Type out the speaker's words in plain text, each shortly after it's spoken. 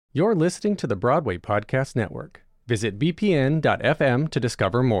You're listening to the Broadway Podcast Network. Visit bpn.fm to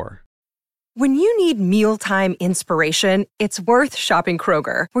discover more. When you need mealtime inspiration, it's worth shopping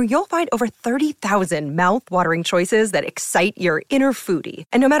Kroger, where you'll find over 30,000 mouth-watering choices that excite your inner foodie.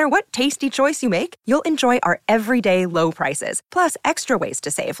 And no matter what tasty choice you make, you'll enjoy our everyday low prices, plus extra ways to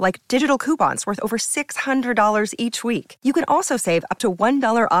save, like digital coupons worth over $600 each week. You can also save up to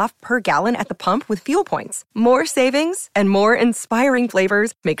 $1 off per gallon at the pump with fuel points. More savings and more inspiring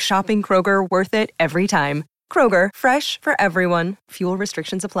flavors make shopping Kroger worth it every time. Kroger, fresh for everyone. Fuel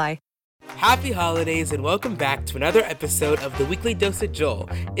restrictions apply. Happy holidays and welcome back to another episode of the Weekly Dose of Joel.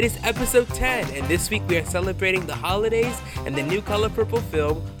 It is episode 10, and this week we are celebrating the holidays and the new Color Purple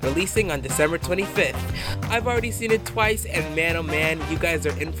film releasing on December 25th. I've already seen it twice, and man oh man, you guys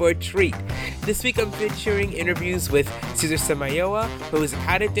are in for a treat. This week I'm featuring interviews with Cesar Samayoa, who is a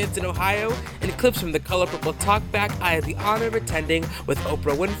padded dance in Ohio, and clips from the Color Purple Talkback I had the honor of attending with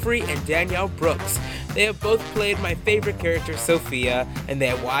Oprah Winfrey and Danielle Brooks. They have both played my favorite character, Sophia, and they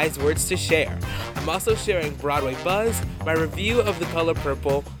have wise words to share. I'm also sharing Broadway buzz, my review of The Color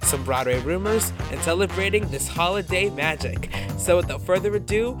Purple, some Broadway rumors, and celebrating this holiday magic. So without further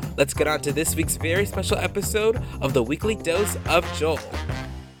ado, let's get on to this week's very special episode of the Weekly Dose of Joel.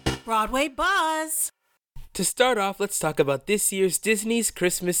 Broadway buzz! To start off, let's talk about this year's Disney's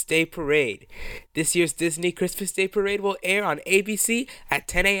Christmas Day Parade. This year's Disney Christmas Day Parade will air on ABC at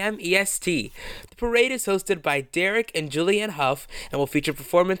 10 a.m. EST. The parade is hosted by Derek and Julianne Hough and will feature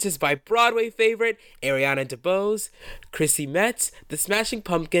performances by Broadway favorite Ariana DeBose, Chrissy Metz, The Smashing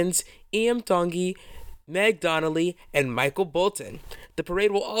Pumpkins, Ian Tongi, Meg Donnelly, and Michael Bolton. The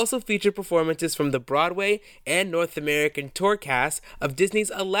parade will also feature performances from the Broadway and North American tour cast of Disney's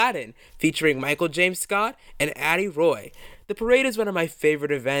Aladdin, featuring Michael James Scott and Addie Roy. The parade is one of my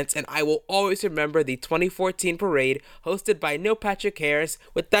favorite events, and I will always remember the 2014 parade hosted by Neil Patrick Harris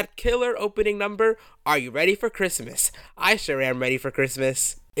with that killer opening number, Are You Ready for Christmas? I sure am ready for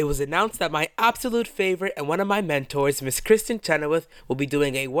Christmas. It was announced that my absolute favorite and one of my mentors, Miss Kristen Chenoweth, will be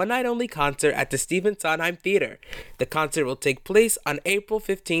doing a one-night-only concert at the Stephen Sondheim Theater. The concert will take place on April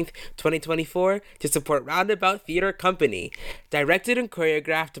 15th, 2024, to support Roundabout Theater Company. Directed and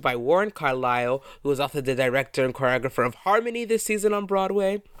choreographed by Warren Carlyle, who is also the director and choreographer of Harmony this season on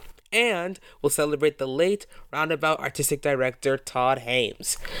Broadway, and will celebrate the late Roundabout artistic director Todd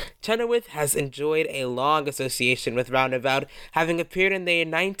Haymes. Chenoweth has enjoyed a long association with Roundabout, having appeared in the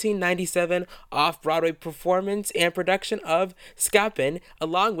 1997 off-Broadway performance and production of Scapin,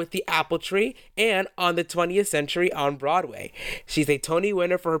 along with The Apple Tree, and On the 20th Century on Broadway. She's a Tony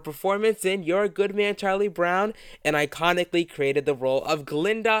winner for her performance in You're a Good Man, Charlie Brown, and iconically created the role of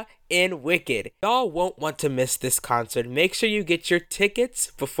Glinda in Wicked. Y'all won't want to miss this concert. Make sure you get your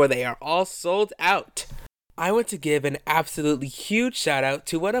tickets before they are all sold out. I want to give an absolutely huge shout out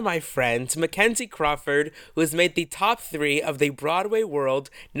to one of my friends, Mackenzie Crawford, who has made the top 3 of the Broadway World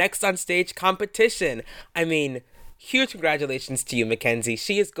Next on Stage competition. Huge congratulations to you, Mackenzie.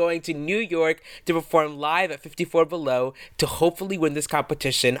 She is going to New York to perform live at 54 Below to hopefully win this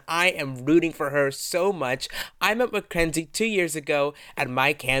competition. I am rooting for her so much. I met Mackenzie 2 years ago at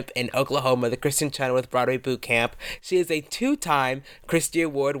my camp in Oklahoma, the Kristen Chenoweth Broadway Boot Camp. She is a 2-time Christy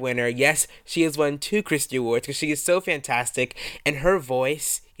Award winner. Yes, she has won 2 Christy Awards because she is so fantastic. And her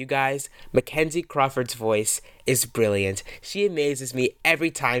voice, you guys, Mackenzie Crawford's voice is brilliant. She amazes me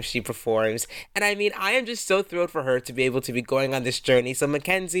every time she performs. And I am just so thrilled for her to be able to be going on this journey. So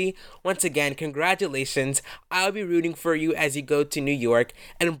Mackenzie, once again, congratulations. I'll be rooting for you as you go to New York.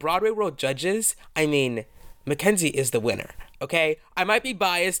 And Broadway World judges, Mackenzie is the winner, okay? I might be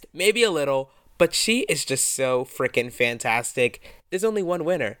biased, maybe a little, but she is just so freaking fantastic. There's only one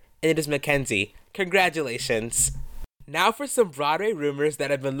winner, and it is Mackenzie. Congratulations. Now for some Broadway rumors that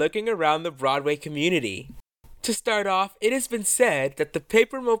have been looking around the Broadway community. To start off, it has been said that the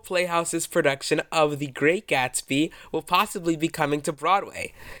Paper Mill Playhouse's production of The Great Gatsby will possibly be coming to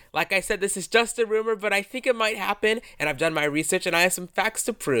Broadway. Like I said, this is just a rumor, but I think it might happen, and I've done my research and I have some facts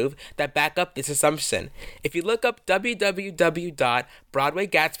to prove that back up this assumption. If you look up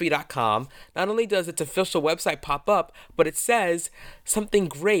www.broadwaygatsby.com, not only does its official website pop up, but it says something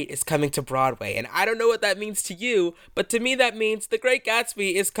great is coming to Broadway. And I don't know what that means to you, but to me that means The Great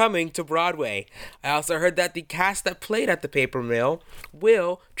Gatsby is coming to Broadway. I also heard that the cast that played at the Paper Mill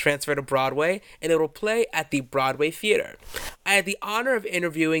will transfer to Broadway, and it will play at the Broadway Theater. I had the honor of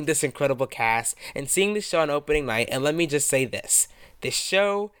interviewing this incredible cast and seeing the show on opening night, and let me just say this. This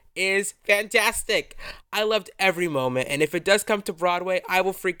show is fantastic. I loved every moment, and if it does come to Broadway, I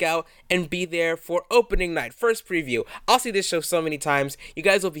will freak out and be there for opening night, first preview. I'll see this show so many times, you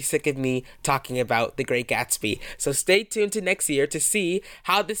guys will be sick of me talking about The Great Gatsby. So stay tuned to next year to see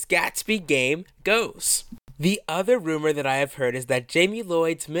how this Gatsby game goes. The other rumor that I have heard is that Jamie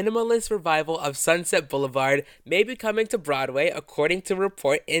Lloyd's minimalist revival of Sunset Boulevard may be coming to Broadway, according to a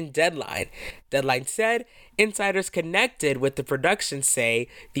report in Deadline. Deadline said, insiders connected with the production say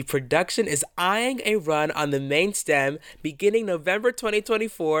the production is eyeing a run on the main stem beginning November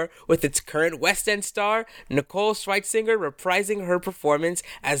 2024 with its current West End star, Nicole Schweitzinger, reprising her performance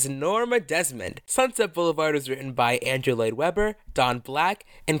as Norma Desmond. Sunset Boulevard was written by Andrew Lloyd Webber, Don Black,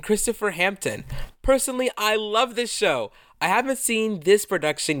 and Christopher Hampton. Personally, I love this show. I haven't seen this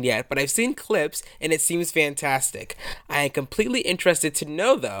production yet, but I've seen clips and it seems fantastic. I am completely interested to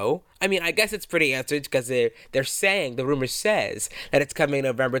know though, I guess it's pretty answered because they're saying, the rumor says that it's coming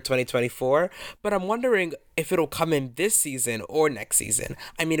November 2024, but I'm wondering if it'll come in this season or next season.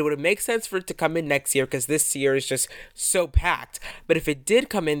 It would make sense for it to come in next year because this year is just so packed, but if it did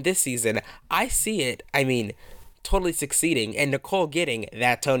come in this season, I see it, totally succeeding and Nicole getting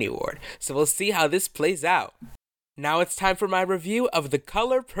that Tony Award. So we'll see how this plays out. Now it's time for my review of The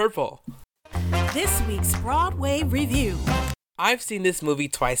Color Purple. This week's Broadway review. I've seen this movie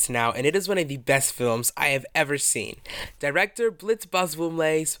twice now, and it is one of the best films I have ever seen. Director Blitz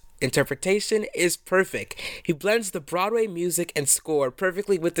Bazwumle's interpretation is perfect. He blends the Broadway music and score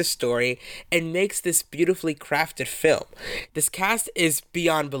perfectly with the story and makes this beautifully crafted film. This cast is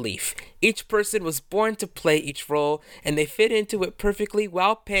beyond belief. Each person was born to play each role, and they fit into it perfectly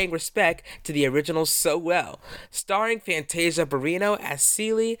while paying respect to the original so well. Starring Fantasia Barrino as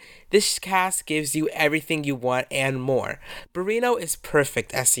Celie, this cast gives you everything you want and more. Barrino is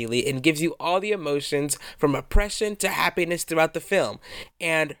perfect as Celie and gives you all the emotions from oppression to happiness throughout the film,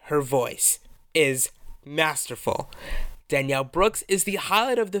 and her voice is masterful. Danielle Brooks is the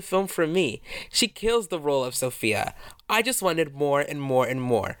highlight of the film for me. She kills the role of Sophia. I just wanted more and more and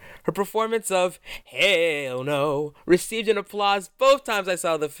more. Her performance of Hell No received an applause both times I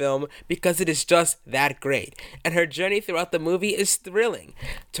saw the film because it is just that great. And her journey throughout the movie is thrilling.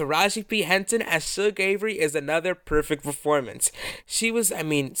 Taraji P. Henson as Suge Avery is another perfect performance. She was,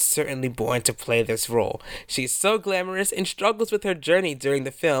 certainly born to play this role. She's so glamorous and struggles with her journey during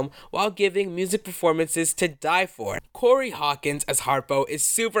the film while giving music performances to die for. Corey Hawkins as Harpo is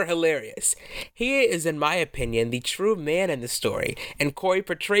super hilarious. He is, in my opinion, the true man in the story, and Corey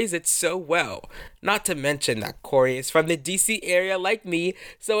portrays it so well. Not to mention that Corey is from the DC area like me,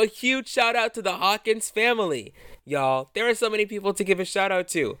 so a huge shout out to the Hawkins family. Y'all, there are so many people to give a shout out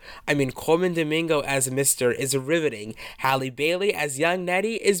to. Coleman Domingo as Mr. is riveting. Halle Bailey as young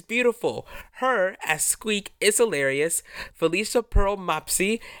Nettie is beautiful. Her as Squeak is hilarious. Felicia Pearl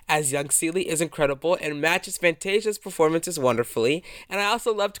Mopsy as young Celie is incredible and matches Fantasia's performances wonderfully. And I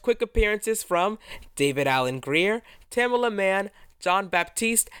also loved quick appearances from David Alan Grier, Tamela Mann, John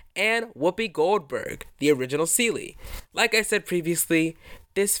Baptiste, and Whoopi Goldberg, the original Celie. Like I said previously,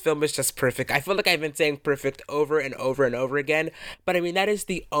 this film is just perfect. I feel like I've been saying perfect over and over and over again, but that is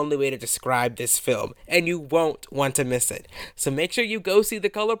the only way to describe this film, and you won't want to miss it. So make sure you go see The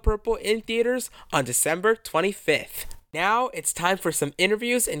Color Purple in theaters on December 25th. Now it's time for some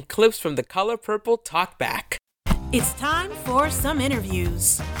interviews and clips from The Color Purple Talkback. It's time for some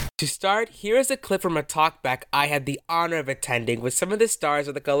interviews. To start, here is a clip from a talkback I had the honor of attending with some of the stars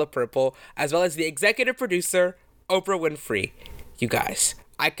of The Color Purple, as well as the executive producer, Oprah Winfrey. You guys,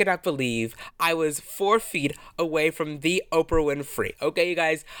 I cannot believe I was 4 feet away from the Oprah Winfrey. Okay, you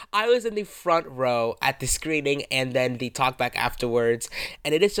guys, I was in the front row at the screening and then the talkback afterwards,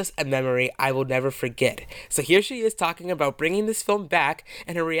 and it is just a memory I will never forget. So here she is talking about bringing this film back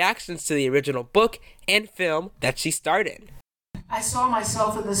and her reactions to the original book and film that she starred in. I saw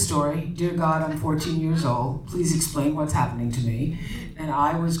myself in the story. Dear God, I'm 14 years old. Please explain what's happening to me. And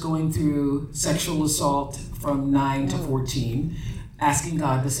I was going through sexual assault from 9 to 14, asking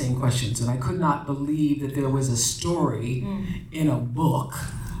God the same questions. And I could not believe that there was a story in a book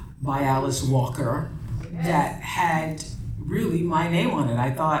by Alice Walker that had really my name on it.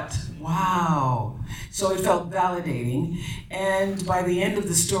 I thought, wow. So it felt validating. And by the end of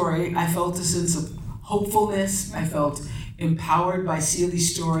the story, I felt a sense of hopefulness. I felt empowered by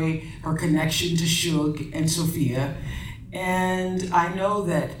Celie's story, her connection to Suge and Sophia. And I know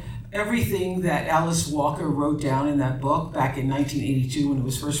that everything that Alice Walker wrote down in that book back in 1982 when it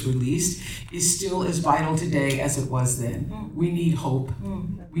was first released is still as vital today as it was then. We need hope.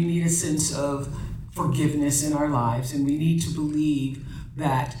 We need a sense of forgiveness in our lives, and we need to believe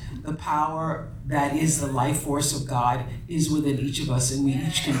that the power that is the life force of God is within each of us, and we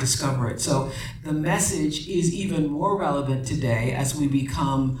each can discover it. So the message is even more relevant today as we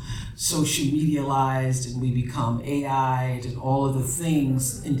become social medialized and we become AI'd and all of the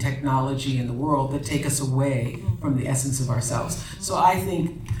things in technology in the world that take us away from the essence of ourselves. So I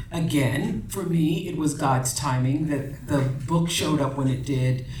think, again, for me, it was God's timing that the book showed up when it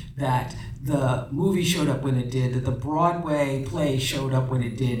did, that the movie showed up when it did, that the Broadway play showed up when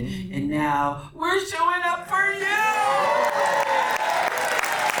it did, and now we're showing up for you!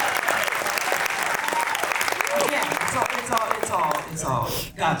 Yeah, it's all,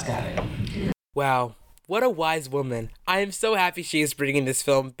 God's got it. Wow. What a wise woman. I am so happy she is bringing this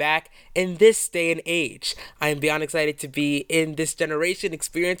film back in this day and age. I am beyond excited to be in this generation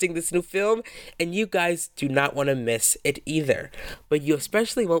experiencing this new film, and you guys do not want to miss it either. But you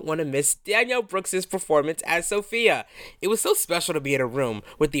especially won't want to miss Danielle Brooks' performance as Sophia. It was so special to be in a room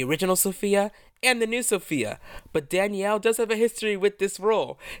with the original Sophia and the new Sophia. But Danielle does have a history with this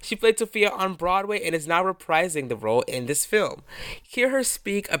role. She played Sophia on Broadway and is now reprising the role in this film. Hear her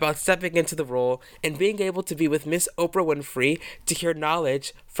speak about stepping into the role and being able to be with Miss Oprah Winfrey to hear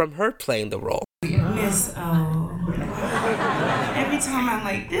knowledge from her playing the role. Miss O. Every time I'm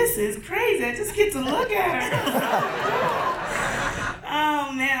like, this is crazy, I just get to look at her.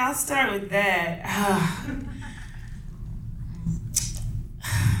 Oh man, I'll start with that.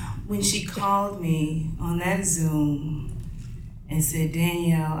 When she called me on that Zoom and said,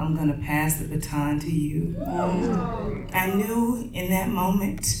 Danielle, I'm gonna pass the baton to you. I knew in that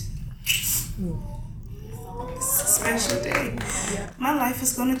moment, it's a special day, my life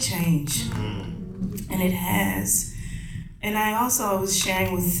is gonna change. And it has. And I was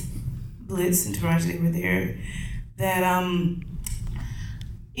sharing with Blitz and Taraj, they were there, that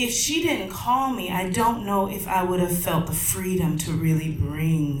if she didn't call me, I don't know if I would have felt the freedom to really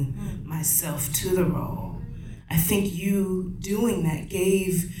bring myself to the role. I think you doing that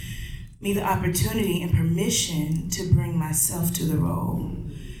gave me the opportunity and permission to bring myself to the role.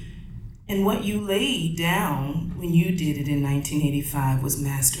 And what you laid down when you did it in 1985 was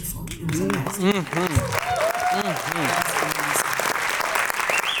masterful. It was a masterpiece.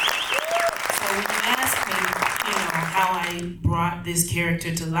 So when you asked me, how I brought this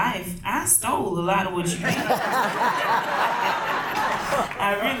character to life, I stole a lot of what you did.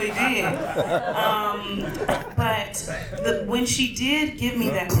 I really did. But when she did give me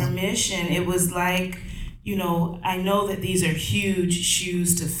that permission, it was like, I know that these are huge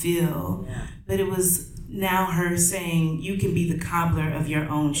shoes to fill, but it was now her saying, you can be the cobbler of your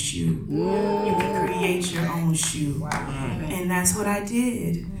own shoe. You can create your own shoe. And that's what I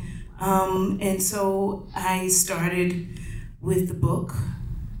did. And so I started with the book,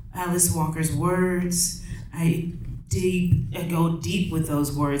 Alice Walker's words. I go deep with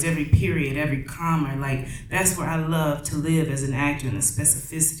those words, every period, every comma. Like, that's where I love to live as an actor, in the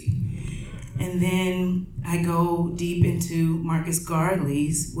specificity. And then I go deep into Marcus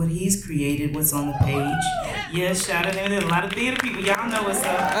Gardley's, what he's created, what's on the page. Yes, shout out to him. There's a lot of theater people. Y'all know what's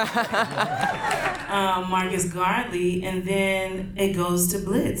up. Marcus Gardley. And then it goes to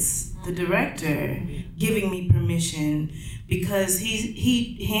Blitz, the director, giving me permission because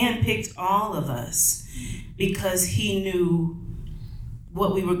he handpicked all of us because he knew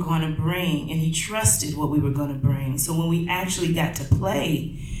what we were going to bring and he trusted what we were going to bring. So when we actually got to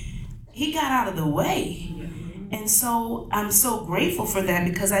play, he got out of the way. And so I'm so grateful for that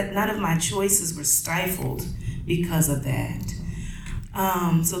because none of my choices were stifled because of that.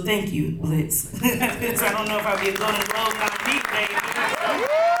 So thank you, Blitz. I don't know if I'll be a Golden Globe nominee today.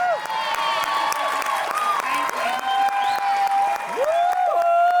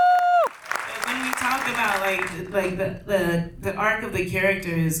 When we talk about like the arc of the character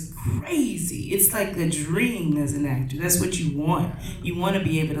is crazy. It's like a dream as an actor. That's what you want. You want to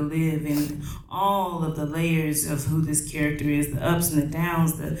be able to live in all of the layers of who this character is, the ups and the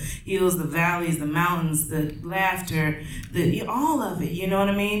downs, the hills, the valleys, the mountains, the laughter, all of it, you know what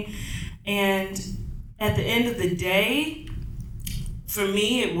I mean? And at the end of the day, for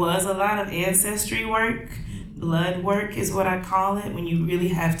me, it was a lot of ancestry work. Blood work is what I call it, when you really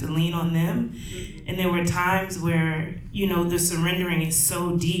have to lean on them. And there were times where, the surrendering is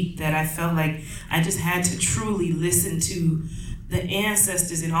so deep that I felt like I just had to truly listen to the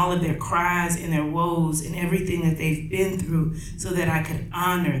ancestors and all of their cries and their woes and everything that they've been through so that I could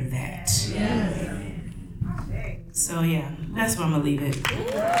honor that. So yeah, that's where I'm gonna leave it.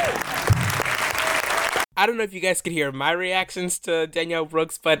 I don't know if you guys could hear my reactions to Danielle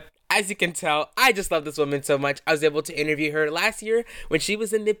Brooks, but as you can tell, I just love this woman so much. I was able to interview her last year when she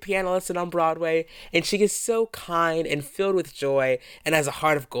was in The Piano Lesson on Broadway, and she is so kind and filled with joy and has a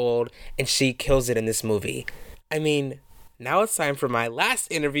heart of gold, and she kills it in this movie. I mean, now it's time for my last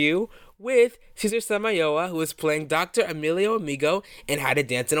interview with Cesar Samayoa, who is playing Dr. Emilio Amigo in How to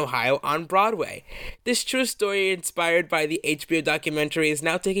Dance in Ohio on Broadway. This true story, inspired by the HBO documentary, is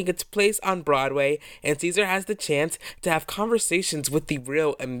now taking its place on Broadway, and Cesar has the chance to have conversations with the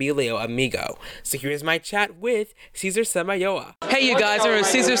real Emilio Amigo. So here's my chat with Cesar Samayoa. Hey you guys, I'm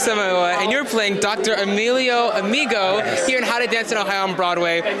Cesar Samayoa, and you're playing Dr. Emilio Amigo here in How to Dance in Ohio on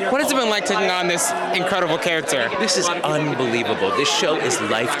Broadway. What has it been like taking on this incredible character? This is unbelievable. This show is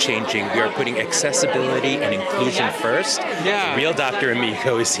life-changing. We are putting accessibility and inclusion first. Yeah. The real Dr.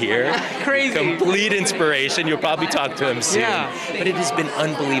 Amigo is here. Crazy. Complete inspiration. You'll probably talk to him soon. Yeah. But it has been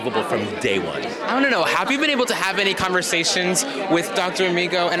unbelievable from day one. I want to know, have you been able to have any conversations with Dr.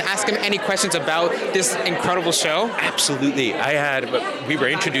 Amigo and ask him any questions about this incredible show? Absolutely. We were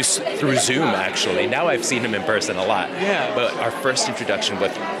introduced through Zoom, actually. Now I've seen him in person a lot. Yeah. But our first introduction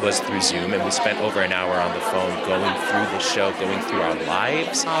was through Zoom, and we spent over an hour on the phone going through the show, going through our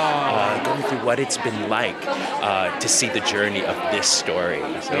lives, going through what it's been like to see the journey of this story.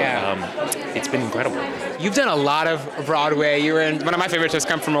 So it's been incredible. You've done a lot of Broadway. You were in one of my favorite shows,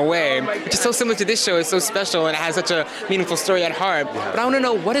 Come From Away, which is so similar to this show. It's so special and it has such a meaningful story at heart. But I want to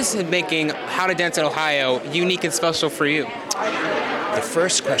know, what is it making How to Dance in Ohio unique and special for you? The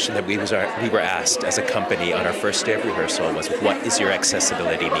first question that we were asked as a company on our first day of rehearsal was, what is your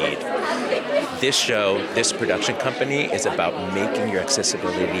accessibility need? This show, this production company, is about making your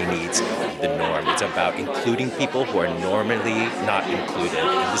accessibility needs the norm. It's about including people who are normally not included,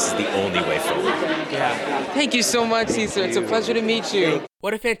 and this is the only way forward. Yeah. Thank you so much, Cesar. It's a pleasure to meet you.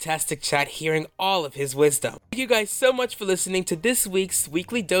 What a fantastic chat hearing all of his wisdom. Thank you guys so much for listening to this week's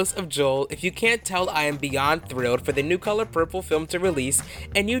Weekly Dose of Joel. If you can't tell, I am beyond thrilled for the new Color Purple film to release,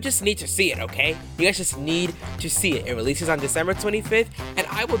 and you just need to see it, okay? You guys just need to see it. It releases on December 25th, and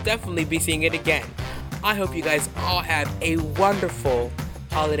I will definitely be seeing it again. I hope you guys all have a wonderful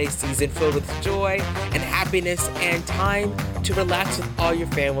holiday season filled with joy and happiness and time to relax with all your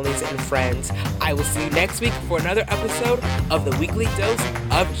families and friends. I will see you next week for another episode of the Weekly Dose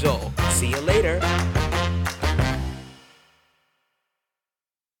of Joel. See you later.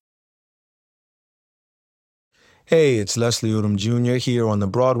 Hey, it's Leslie Odom Jr. here on the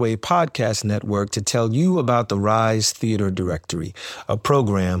Broadway Podcast Network to tell you about the Rise Theater Directory, a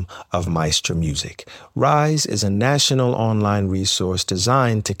program of Maestro Music. Rise is a national online resource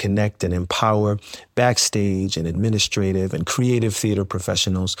designed to connect and empower backstage and administrative and creative theater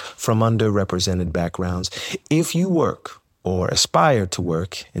professionals from underrepresented backgrounds. If you work or aspire to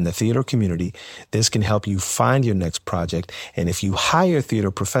work in the theater community, this can help you find your next project. And if you hire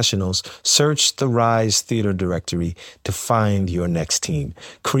theater professionals, search the Rise Theater Directory to find your next team.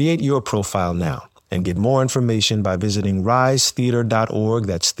 Create your profile now and get more information by visiting risetheater.org.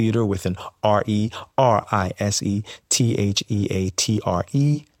 That's theater with an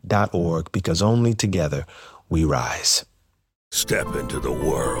RISETHEATRE.org, because only together we rise. Step into the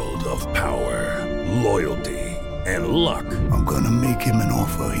world of power, loyalty, and luck. I'm gonna make him an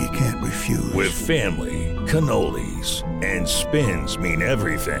offer he can't refuse. With family, cannolis, and spins mean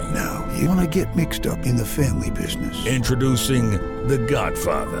everything. Now, you wanna get mixed up in the family business. Introducing The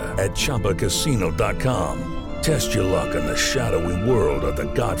Godfather at ChumbaCasino.com. Test your luck in the shadowy world of The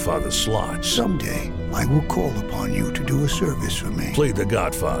Godfather slot. Someday, I will call upon you to do a service for me. Play The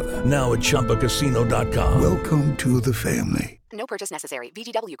Godfather, now at ChumbaCasino.com. Welcome to the family. No purchase necessary.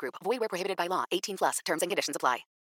 VGW Group. Void where prohibited by law. 18+. Terms and conditions apply.